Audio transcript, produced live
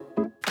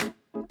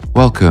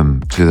Welcome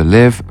to the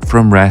Live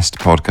From Rest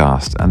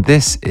podcast, and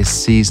this is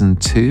season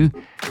 2,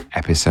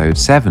 episode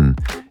 7,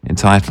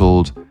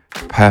 entitled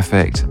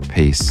Perfect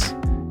Peace.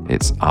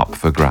 It's up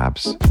for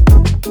grabs.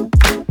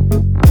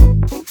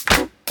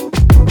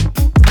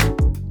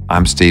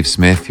 I'm Steve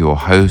Smith, your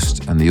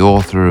host and the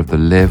author of the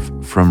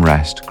Live From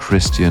Rest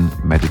Christian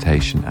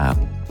meditation app.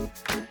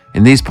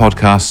 In these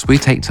podcasts, we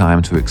take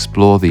time to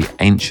explore the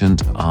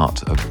ancient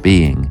art of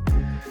being.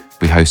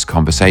 We host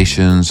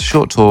conversations,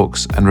 short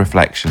talks, and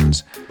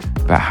reflections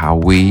about how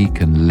we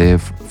can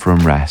live from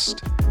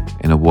rest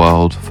in a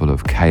world full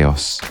of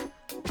chaos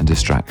and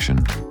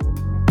distraction.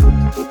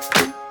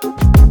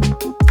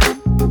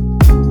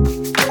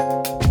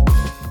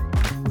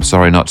 I'm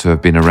sorry not to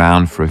have been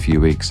around for a few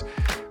weeks,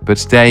 but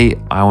today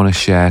I want to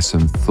share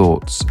some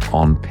thoughts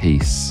on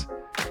peace.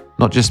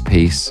 Not just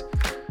peace,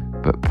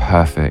 but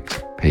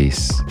perfect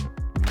peace.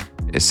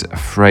 It's a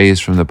phrase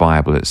from the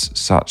Bible. It's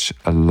such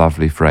a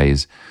lovely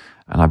phrase,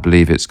 and I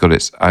believe it's got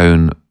its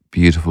own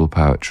beautiful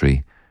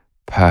poetry.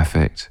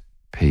 Perfect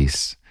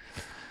peace.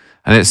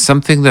 And it's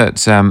something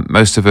that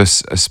most of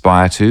us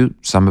aspire to,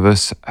 some of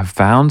us have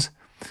found.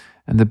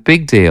 And the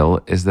big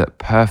deal is that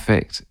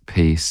perfect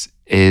peace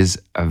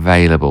is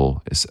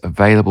available. It's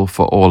available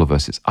for all of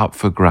us. It's up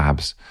for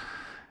grabs.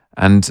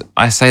 And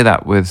I say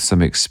that with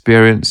some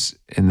experience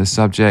in the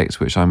subject,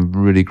 which I'm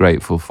really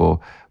grateful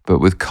for, but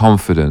with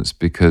confidence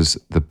because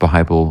the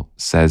Bible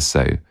says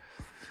so.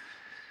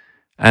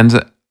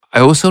 And I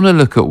also want to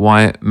look at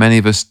why many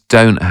of us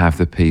don't have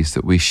the peace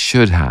that we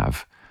should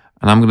have.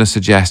 And I'm going to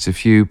suggest a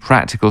few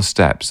practical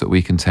steps that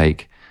we can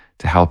take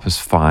to help us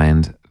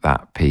find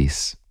that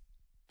peace.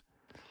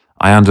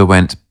 I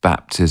underwent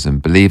baptism,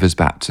 believer's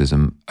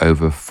baptism,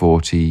 over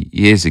 40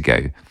 years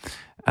ago.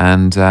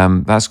 And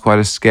that's quite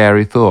a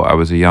scary thought. I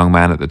was a young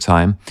man at the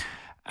time.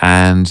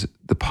 And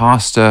the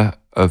pastor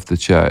of the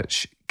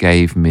church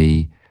gave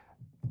me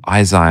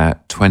Isaiah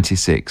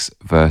 26,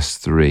 verse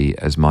 3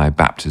 as my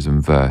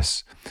baptism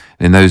verse.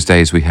 In those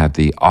days, we had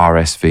the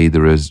RSV,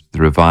 the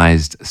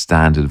Revised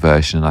Standard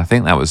Version, and I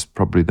think that was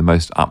probably the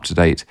most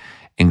up-to-date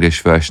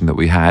English version that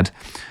we had.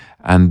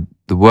 And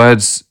the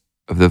words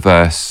of the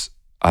verse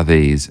are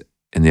these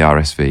in the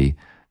RSV: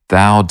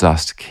 "Thou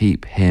dost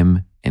keep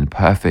him in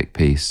perfect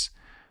peace,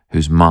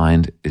 whose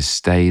mind is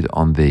stayed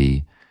on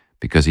thee,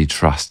 because he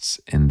trusts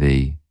in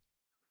thee."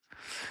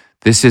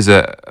 This is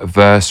a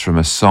verse from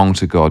a song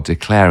to God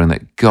declaring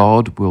that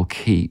God will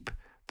keep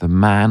the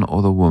man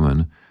or the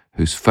woman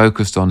who's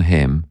focused on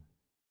him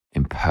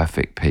in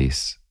perfect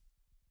peace.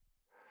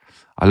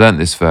 I learnt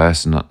this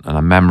verse and I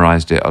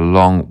memorized it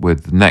along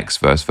with the next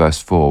verse, verse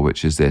 4,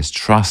 which is this: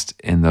 "Trust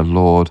in the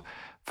Lord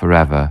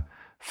forever,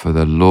 for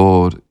the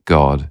Lord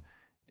God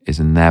is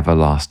an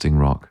everlasting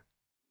rock."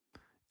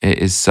 It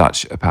is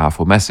such a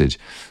powerful message.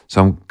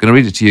 So I'm going to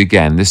read it to you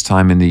again, this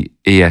time in the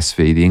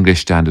ESV, the English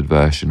Standard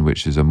Version,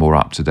 which is a more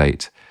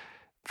up-to-date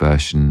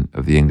version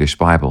of the English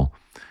Bible.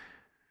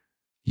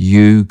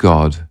 "You,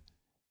 God,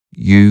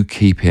 you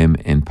keep him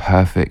in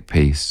perfect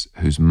peace,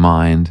 whose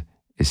mind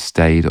is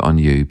stayed on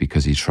you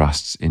because he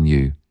trusts in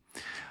you."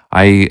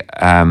 I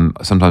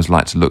sometimes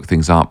like to look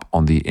things up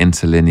on the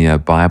Interlinear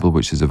Bible,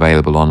 which is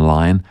available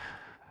online,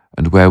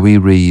 and where we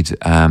read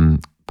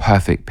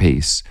perfect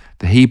peace,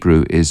 the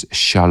Hebrew is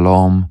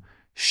shalom,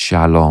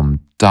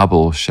 shalom,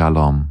 double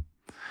shalom.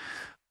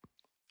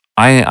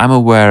 I'm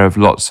aware of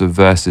lots of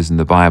verses in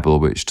the Bible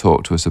which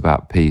talk to us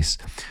about peace.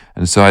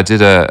 And so I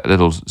did a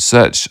little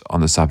search on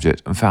the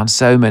subject and found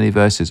so many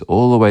verses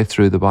all the way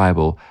through the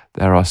Bible.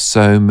 There are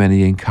so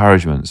many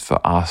encouragements for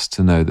us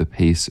to know the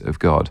peace of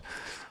God.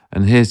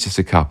 And here's just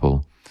a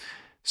couple.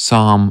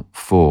 Psalm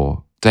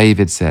 4,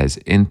 David says,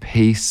 "In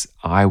peace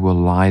I will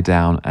lie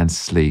down and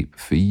sleep,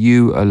 for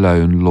you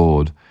alone,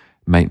 Lord,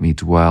 make me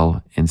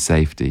dwell in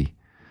safety."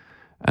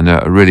 And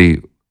a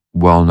really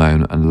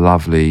well-known and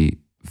lovely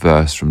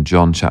verse from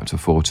John chapter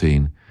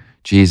 14.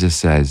 Jesus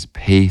says,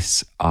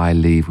 "Peace I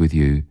leave with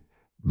you,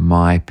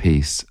 my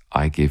peace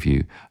I give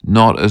you.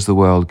 Not as the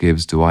world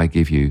gives do I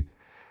give you.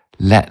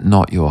 Let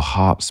not your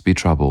hearts be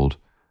troubled,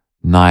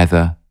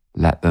 neither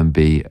let them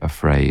be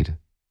afraid."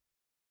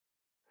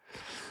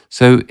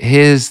 So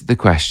here's the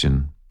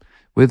question.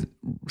 With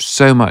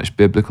so much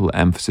biblical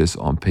emphasis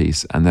on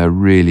peace, and there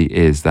really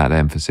is that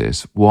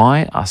emphasis,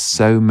 why are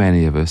so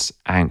many of us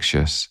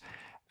anxious,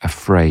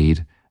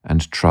 afraid,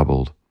 and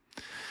troubled?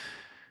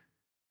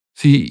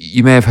 So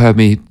you may have heard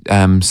me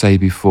say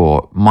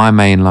before, my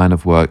main line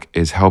of work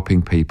is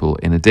helping people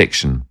in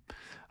addiction.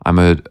 I'm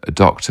a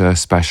doctor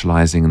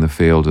specializing in the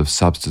field of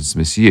substance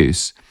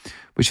misuse,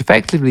 which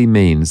effectively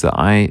means that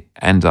I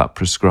end up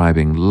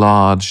prescribing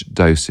large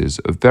doses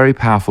of very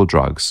powerful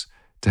drugs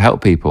to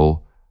help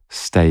people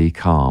stay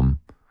calm,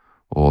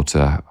 or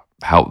to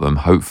help them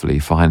hopefully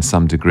find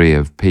some degree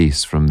of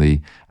peace from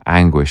the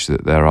anguish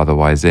that they're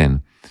otherwise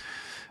in.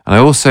 And I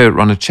also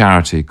run a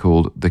charity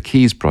called the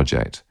Keys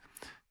Project,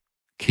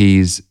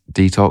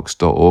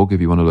 keysdetox.org if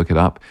you want to look it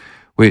up,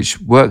 which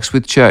works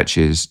with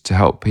churches to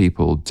help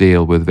people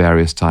deal with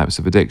various types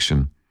of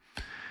addiction.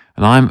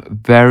 And I'm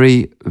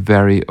very,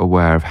 very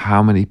aware of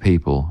how many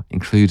people,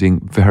 including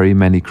very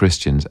many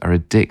Christians, are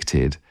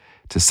addicted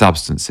to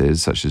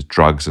substances such as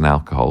drugs and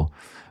alcohol,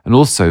 and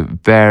also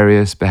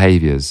various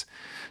behaviors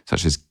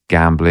such as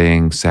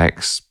gambling,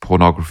 sex,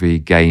 pornography,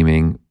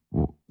 gaming.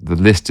 The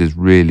list is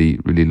really,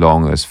 really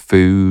long. There's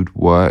food,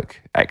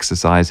 work,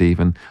 exercise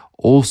even,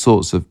 all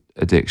sorts of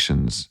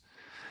addictions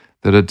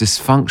that are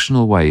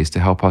dysfunctional ways to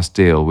help us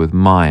deal with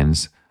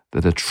minds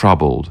that are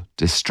troubled,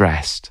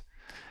 distressed,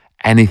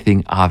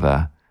 anything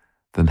other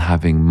than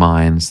having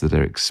minds that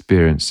are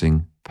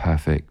experiencing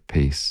perfect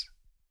peace.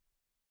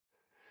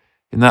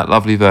 In that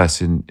lovely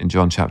verse in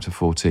John chapter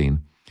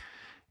 14,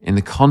 in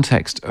the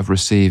context of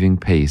receiving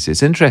peace,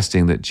 it's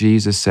interesting that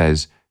Jesus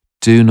says,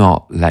 "Do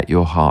not let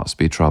your hearts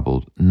be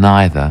troubled,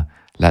 neither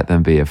let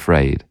them be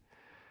afraid."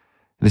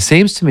 And it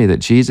seems to me that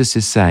Jesus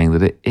is saying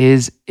that it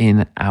is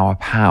in our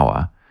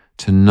power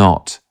to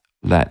not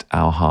let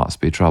our hearts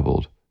be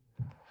troubled.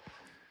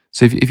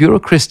 So if you're a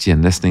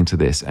Christian listening to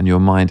this and your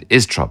mind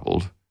is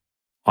troubled,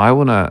 I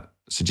want to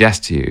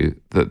suggest to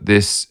you that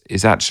this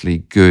is actually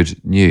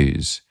good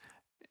news.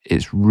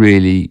 It's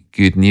really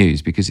good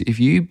news, because if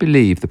you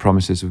believe the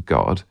promises of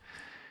God,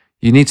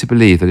 you need to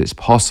believe that it's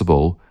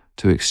possible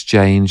to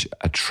exchange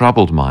a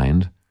troubled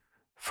mind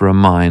for a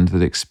mind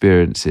that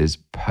experiences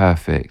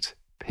perfect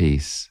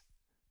peace.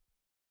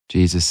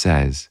 Jesus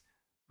says,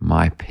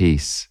 "My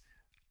peace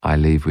I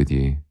leave with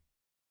you."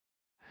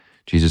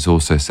 Jesus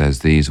also says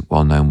these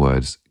well-known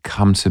words,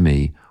 "Come to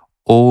me,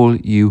 all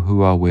you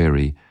who are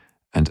weary,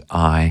 and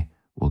I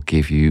will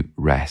give you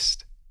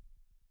rest."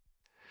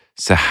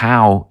 So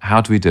how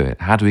do we do it?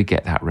 How do we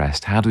get that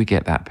rest? How do we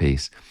get that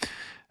peace?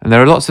 And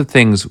there are lots of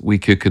things we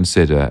could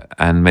consider,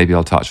 and maybe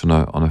I'll touch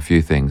on a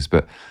few things,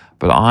 but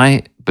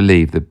I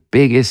believe the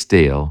biggest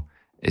deal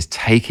is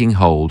taking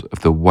hold of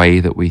the way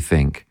that we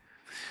think.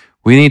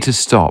 We need to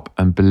stop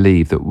and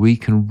believe that we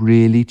can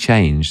really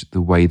change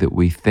the way that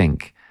we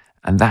think,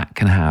 and that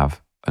can have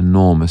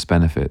enormous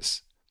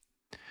benefits.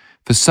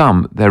 For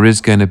some, there is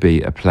going to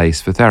be a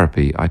place for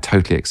therapy. I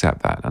totally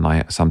accept that, and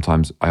I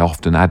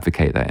often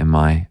advocate that in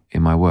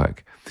my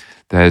work.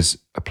 There's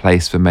a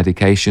place for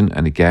medication,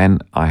 and again,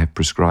 I have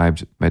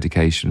prescribed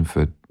medication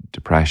for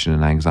depression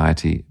and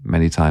anxiety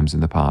many times in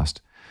the past.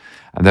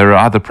 And there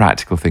are other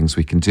practical things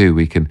we can do.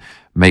 We can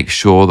make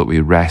sure that we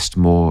rest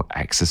more,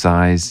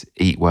 exercise,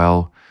 eat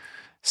well,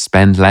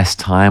 spend less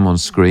time on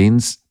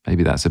screens.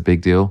 Maybe that's a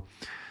big deal.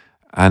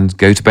 And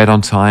go to bed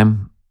on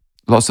time.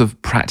 Lots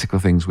of practical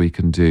things we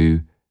can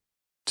do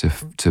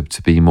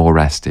to be more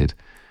rested.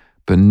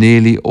 But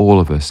nearly all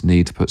of us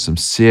need to put some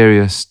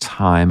serious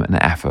time and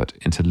effort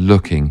into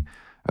looking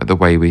at the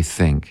way we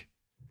think.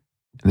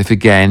 And if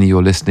again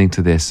you're listening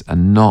to this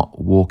and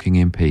not walking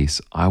in peace,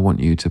 I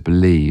want you to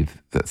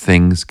believe that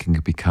things can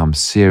become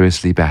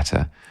seriously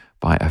better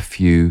by a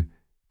few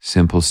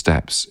simple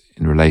steps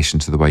in relation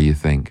to the way you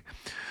think.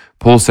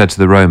 Paul said to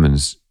the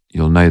Romans,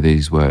 you'll know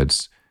these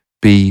words,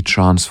 "Be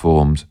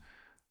transformed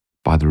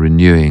by the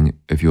renewing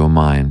of your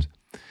mind."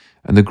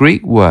 And the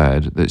Greek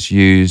word that's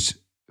used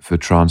for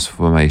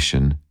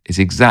transformation is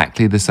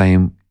exactly the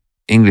same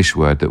English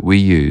word that we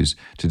use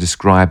to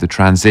describe the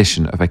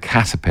transition of a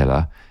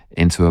caterpillar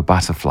into a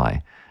butterfly,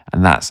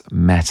 and that's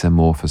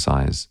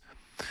metamorphosize.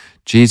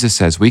 Jesus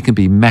says we can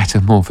be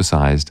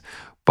metamorphosized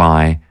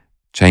by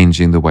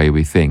changing the way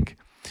we think.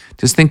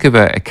 Just think of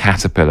a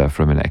caterpillar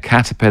for a minute. A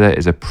caterpillar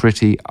is a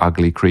pretty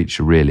ugly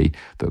creature, really,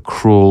 that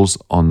crawls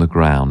on the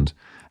ground,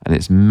 and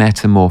it's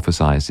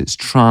metamorphosized, it's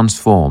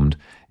transformed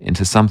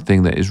into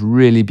something that is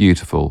really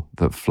beautiful,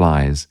 that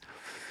flies.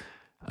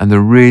 And the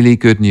really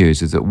good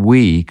news is that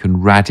we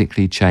can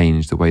radically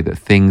change the way that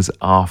things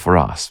are for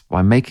us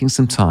by making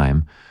some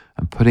time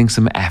and putting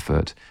some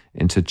effort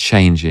into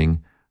changing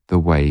the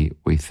way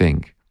we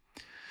think.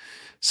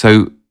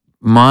 So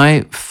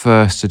my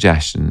first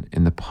suggestion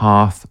in the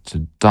path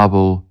to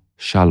double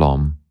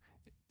shalom,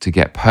 to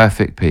get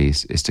perfect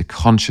peace, is to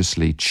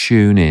consciously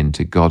tune in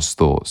to God's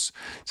thoughts.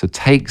 So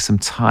take some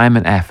time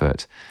and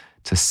effort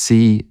to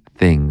see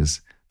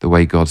things the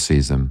way God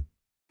sees them.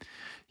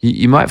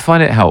 You might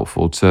find it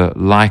helpful to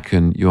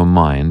liken your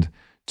mind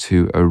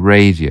to a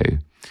radio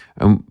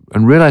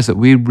and realize that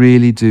we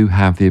really do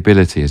have the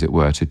ability, as it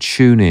were, to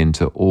tune in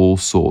to all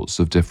sorts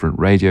of different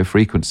radio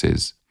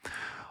frequencies.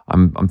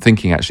 I'm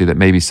thinking actually that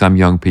maybe some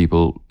young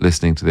people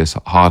listening to this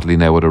hardly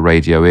know what a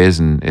radio is,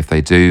 and if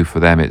they do, for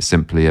them it's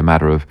simply a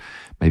matter of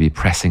maybe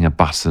pressing a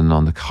button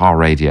on the car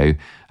radio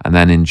and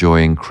then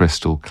enjoying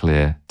crystal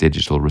clear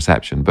digital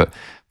reception. But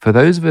for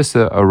those of us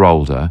that are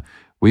older,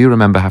 we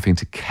remember having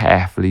to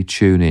carefully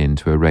tune in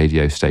to a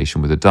radio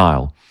station with a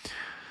dial.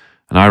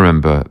 And I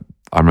remember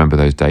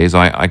those days.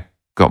 I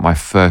got my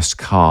first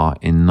car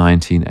in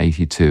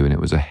 1982, and it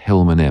was a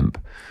Hillman Imp,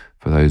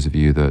 for those of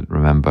you that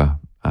remember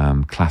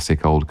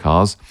classic old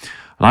cars.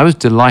 And I was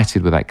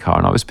delighted with that car,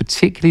 and I was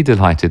particularly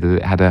delighted that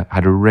it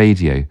had a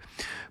radio.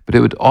 But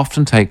it would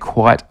often take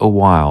quite a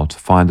while to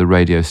find the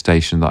radio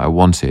station that I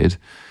wanted.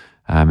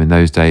 In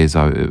those days,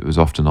 it was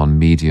often on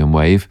medium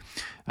wave.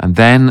 And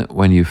then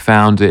when you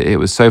found it, it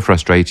was so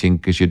frustrating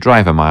because you'd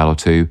drive a mile or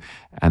two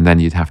and then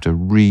you'd have to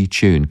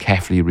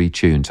carefully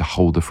retune to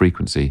hold the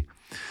frequency.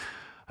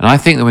 And I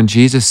think that when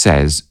Jesus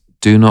says,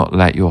 do not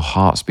let your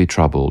hearts be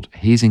troubled,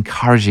 he's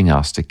encouraging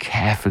us to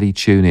carefully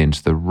tune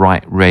into the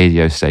right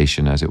radio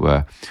station, as it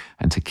were,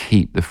 and to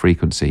keep the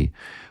frequency.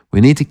 We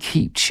need to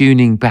keep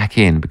tuning back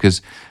in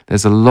because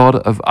there's a lot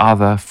of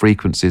other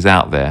frequencies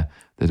out there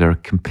that are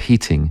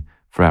competing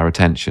for our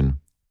attention.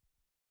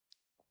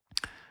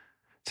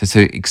 So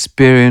to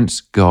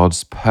experience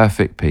God's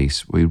perfect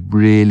peace, we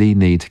really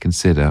need to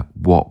consider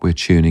what we're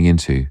tuning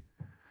into.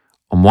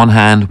 On one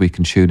hand, we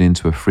can tune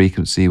into a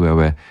frequency where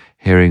we're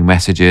hearing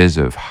messages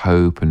of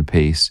hope and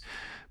peace.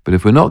 But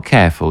if we're not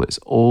careful, it's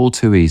all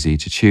too easy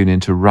to tune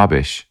into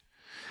rubbish.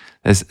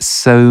 There's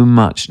so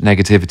much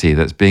negativity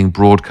that's being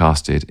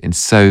broadcasted in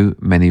so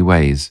many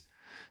ways.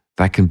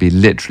 That can be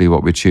literally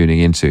what we're tuning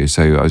into.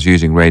 So I was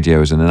using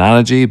radio as an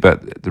analogy,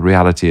 but the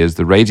reality is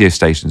the radio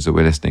stations that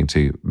we're listening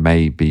to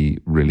may be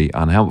really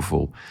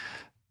unhelpful.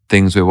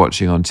 Things we're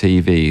watching on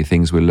TV,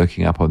 things we're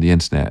looking up on the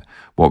internet,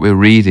 what we're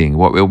reading,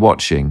 what we're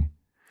watching.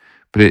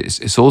 But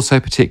it's also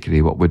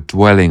particularly what we're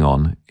dwelling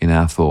on in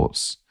our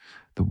thoughts.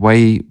 The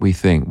way we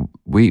think,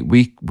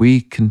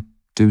 we can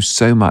do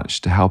so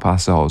much to help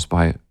ourselves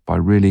by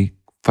really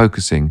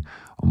focusing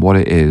on what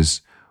it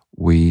is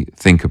we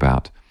think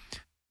about.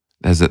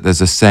 There's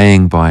a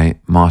saying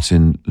by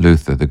Martin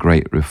Luther, the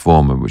great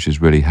reformer, which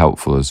is really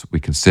helpful as we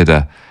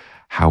consider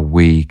how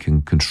we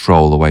can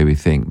control the way we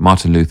think.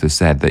 Martin Luther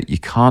said that you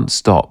can't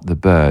stop the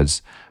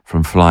birds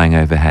from flying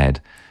overhead,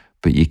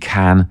 but you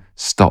can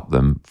stop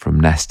them from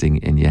nesting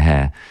in your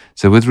hair.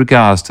 So with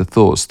regards to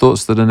thoughts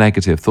that are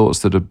negative, thoughts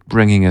that are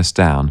bringing us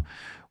down,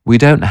 we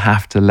don't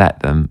have to let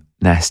them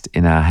nest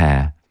in our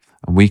hair.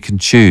 And we can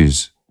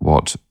choose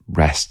what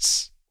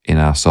rests in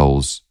our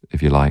souls,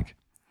 if you like.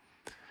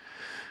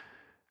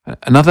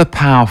 Another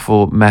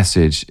powerful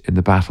message in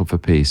the battle for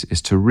peace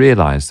is to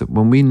realize that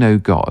when we know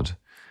God,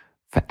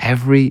 for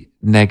every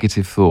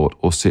negative thought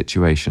or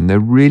situation, there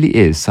really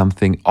is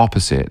something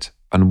opposite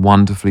and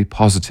wonderfully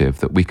positive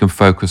that we can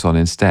focus on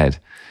instead.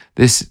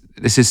 This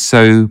is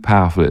so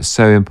powerful, it's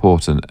so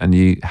important, and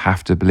you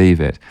have to believe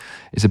it.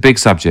 It's a big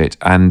subject,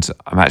 and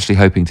I'm actually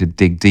hoping to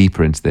dig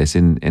deeper into this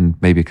in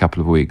maybe a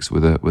couple of weeks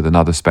with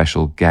another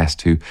special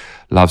guest who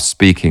loves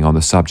speaking on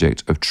the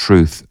subject of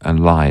truth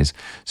and lies.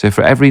 So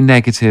for every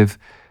negative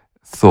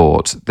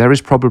thought, there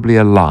is probably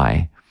a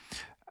lie,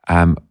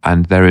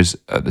 and there is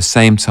at the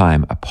same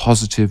time a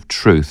positive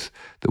truth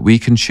that we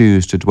can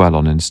choose to dwell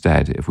on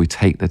instead if we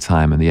take the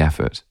time and the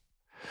effort.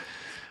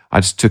 I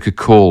just took a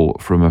call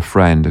from a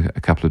friend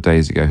a couple of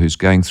days ago who's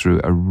going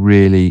through a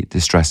really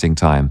distressing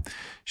time.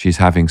 She's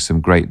having some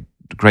great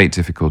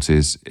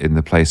difficulties in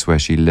the place where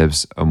she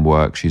lives and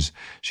works.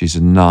 She's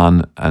a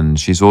nun, and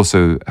she's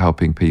also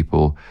helping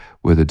people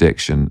with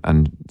addiction,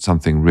 and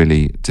something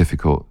really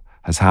difficult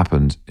has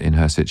happened in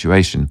her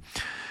situation.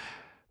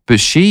 But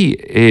she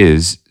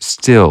is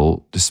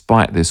still,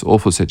 despite this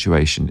awful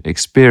situation,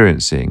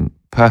 experiencing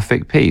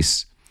perfect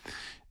peace.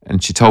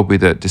 And she told me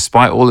that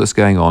despite all that's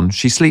going on,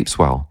 she sleeps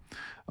well.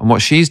 And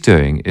what she's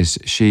doing is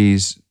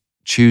she's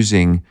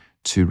choosing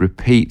to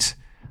repeat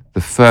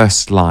the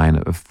first line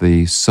of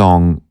the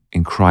song,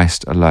 In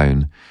Christ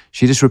Alone.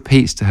 She just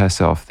repeats to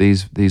herself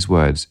these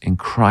words, in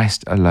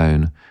Christ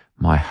alone,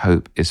 my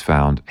hope is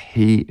found.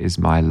 He is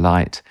my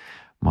light,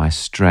 my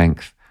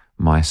strength,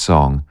 my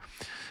song.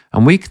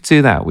 And we can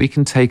do that. We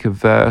can take a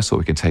verse, or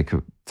we can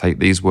take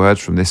these words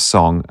from this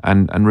song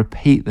and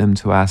repeat them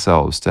to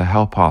ourselves to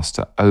help us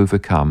to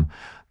overcome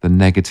the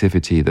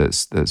negativity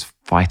that's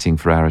fighting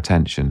for our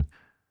attention.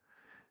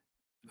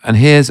 And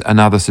here's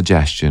another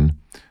suggestion,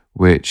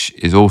 which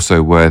is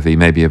also worthy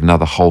maybe of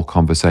another whole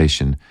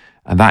conversation,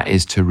 and that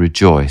is to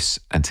rejoice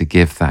and to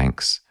give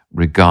thanks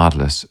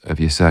regardless of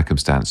your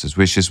circumstances,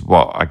 which is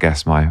what I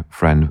guess my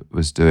friend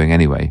was doing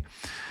anyway.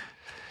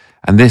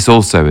 And this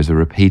also is a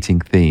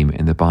repeating theme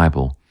in the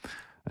Bible.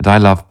 And I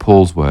love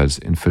Paul's words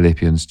in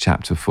Philippians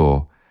chapter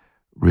 4,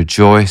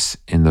 rejoice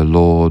in the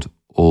Lord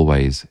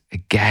always.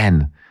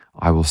 Again,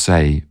 I will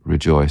say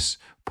rejoice.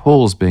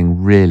 Paul's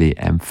being really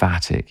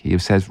emphatic. He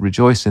says,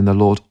 rejoice in the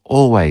Lord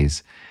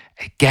always.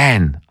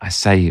 Again, I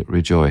say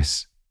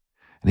rejoice.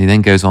 And he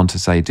then goes on to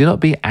say, do not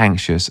be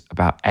anxious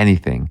about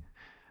anything,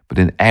 but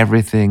in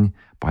everything,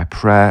 by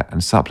prayer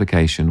and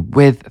supplication,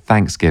 with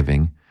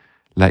thanksgiving,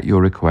 let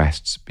your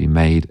requests be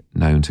made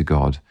known to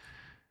God.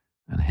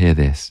 And hear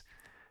this,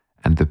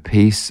 and the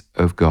peace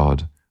of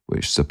God,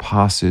 which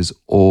surpasses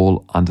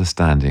all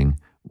understanding,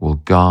 will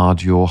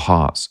guard your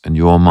hearts and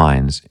your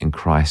minds in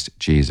Christ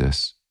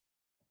Jesus.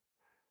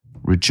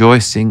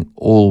 Rejoicing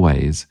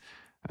always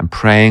and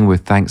praying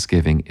with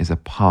thanksgiving is a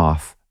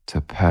path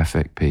to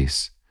perfect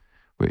peace,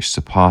 which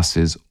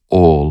surpasses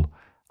all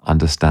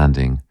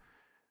understanding.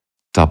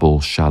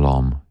 Double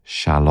shalom,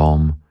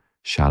 shalom,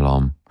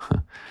 shalom.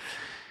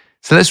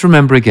 So let's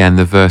remember again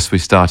the verse we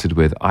started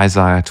with,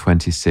 Isaiah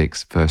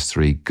 26, verse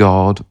 3.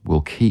 God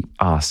will keep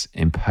us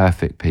in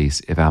perfect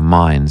peace if our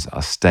minds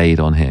are stayed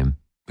on him.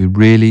 We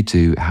really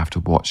do have to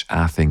watch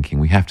our thinking.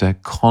 We have to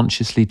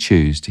consciously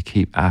choose to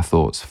keep our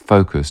thoughts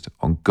focused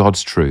on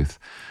God's truth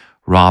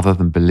rather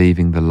than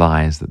believing the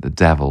lies that the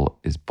devil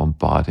is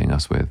bombarding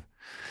us with.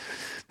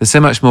 There's so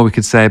much more we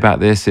could say about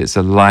this. It's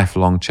a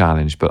lifelong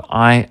challenge, but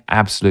I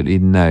absolutely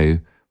know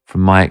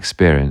from my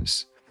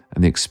experience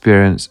and the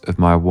experience of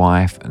my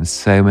wife and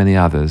so many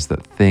others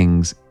that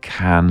things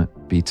can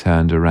be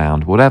turned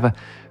around. Whatever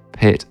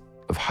pit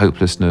of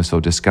hopelessness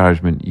or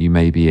discouragement you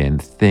may be in,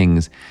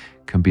 things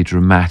can be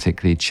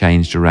dramatically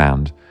changed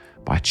around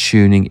by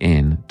tuning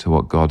in to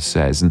what God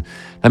says. And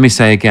let me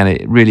say again,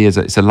 it really is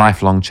it's a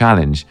lifelong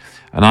challenge.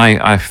 And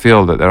I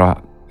feel that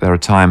there are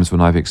times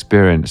when I've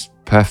experienced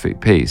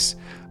perfect peace,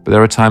 but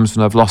there are times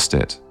when I've lost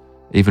it.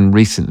 Even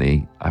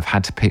recently, I've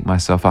had to pick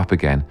myself up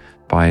again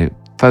by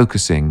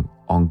focusing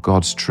on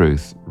God's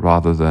truth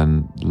rather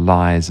than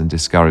lies and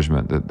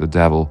discouragement that the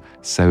devil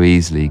so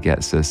easily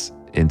gets us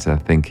into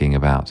thinking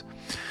about.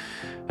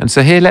 And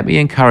so here, let me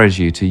encourage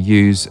you to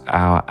use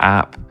our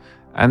app,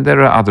 and there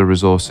are other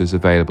resources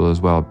available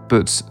as well.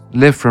 But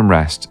Live From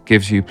Rest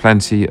gives you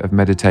plenty of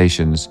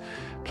meditations,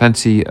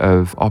 plenty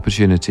of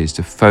opportunities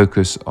to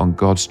focus on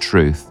God's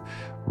truth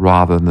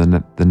rather than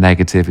the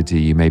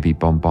negativity you may be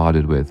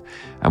bombarded with.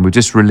 And we've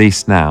just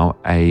released now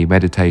a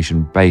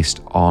meditation based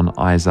on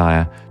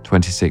Isaiah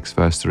 26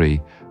 verse 3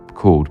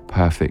 called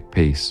Perfect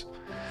Peace.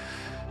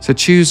 So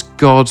choose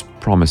God's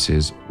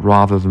promises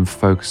rather than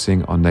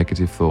focusing on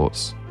negative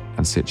thoughts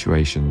and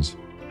situations,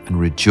 and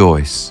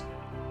rejoice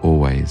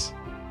always.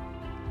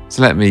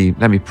 So let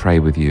me pray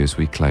with you as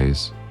we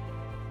close.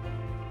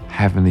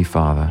 Heavenly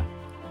Father,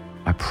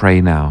 I pray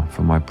now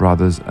for my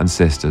brothers and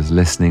sisters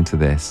listening to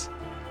this,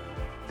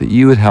 that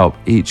you would help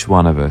each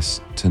one of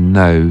us to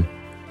know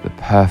the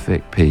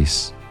perfect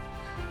peace,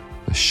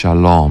 the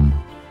shalom,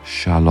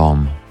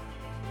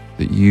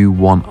 that you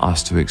want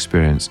us to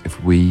experience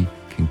if we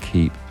can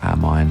keep our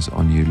minds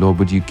on you. Lord,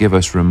 would you give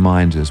us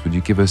reminders? Would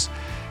you give us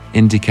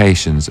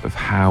indications of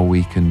how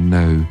we can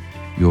know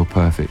your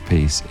perfect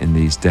peace in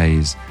these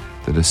days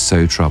that are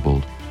so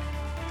troubled?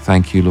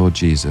 Thank you, Lord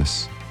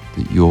Jesus,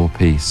 that your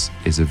peace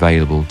is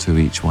available to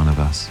each one of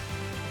us.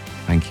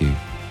 Thank you.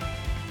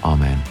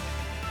 Amen.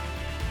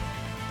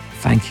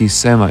 Thank you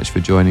so much for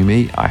joining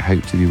me. I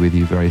hope to be with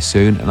you very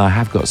soon, and I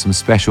have got some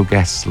special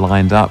guests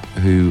lined up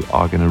who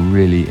are going to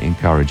really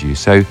encourage you.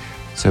 So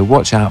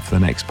watch out for the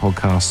next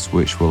podcasts,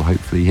 which will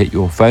hopefully hit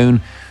your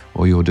phone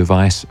or your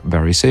device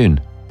very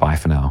soon. Bye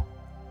for now.